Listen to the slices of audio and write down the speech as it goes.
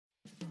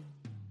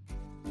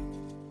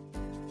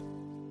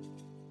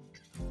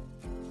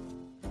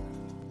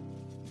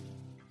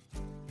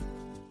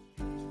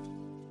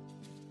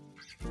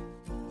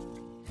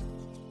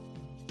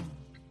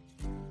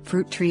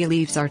fruit tree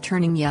leaves are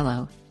turning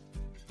yellow.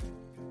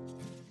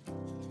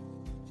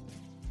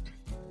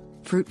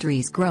 Fruit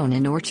trees grown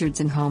in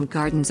orchards and home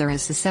gardens are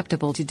as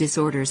susceptible to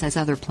disorders as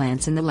other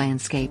plants in the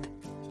landscape.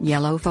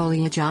 Yellow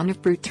foliage on a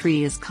fruit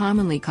tree is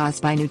commonly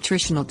caused by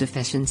nutritional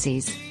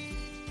deficiencies.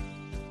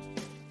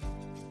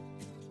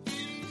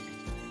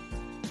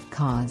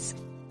 Cause: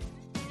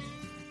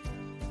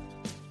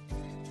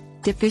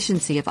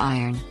 deficiency of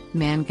iron,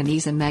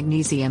 manganese and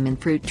magnesium in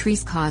fruit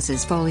trees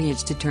causes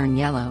foliage to turn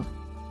yellow.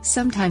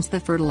 Sometimes the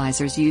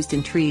fertilizers used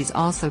in trees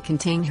also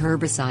contain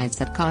herbicides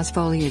that cause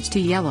foliage to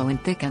yellow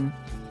and thicken.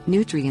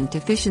 Nutrient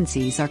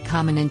deficiencies are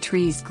common in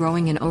trees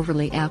growing in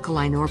overly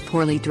alkaline or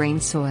poorly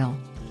drained soil.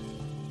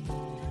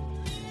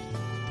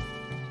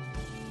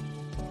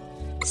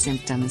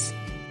 Symptoms: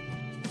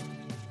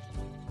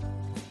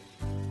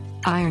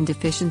 iron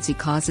deficiency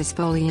causes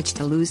foliage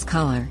to lose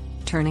color,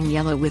 turning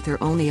yellow with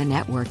or only a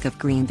network of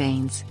green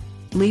veins.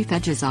 Leaf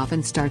edges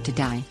often start to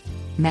die.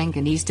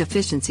 Manganese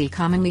deficiency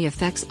commonly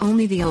affects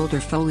only the older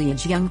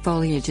foliage. Young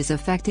foliage is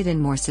affected in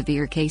more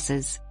severe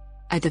cases.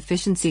 A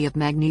deficiency of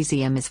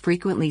magnesium is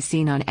frequently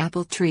seen on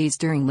apple trees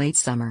during late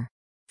summer.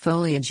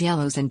 Foliage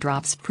yellows and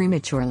drops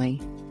prematurely.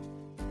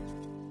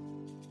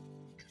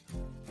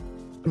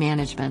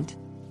 Management: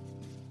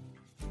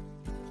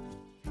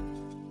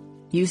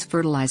 use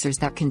fertilizers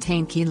that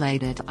contain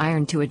chelated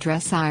iron to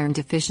address iron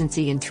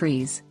deficiency in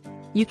trees.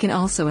 You can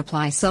also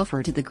apply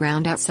sulfur to the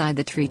ground outside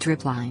the tree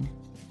drip line.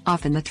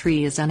 Often the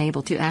tree is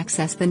unable to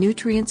access the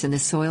nutrients in the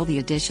soil. The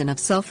addition of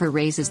sulfur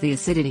raises the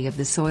acidity of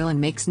the soil and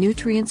makes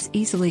nutrients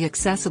easily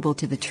accessible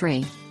to the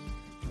tree.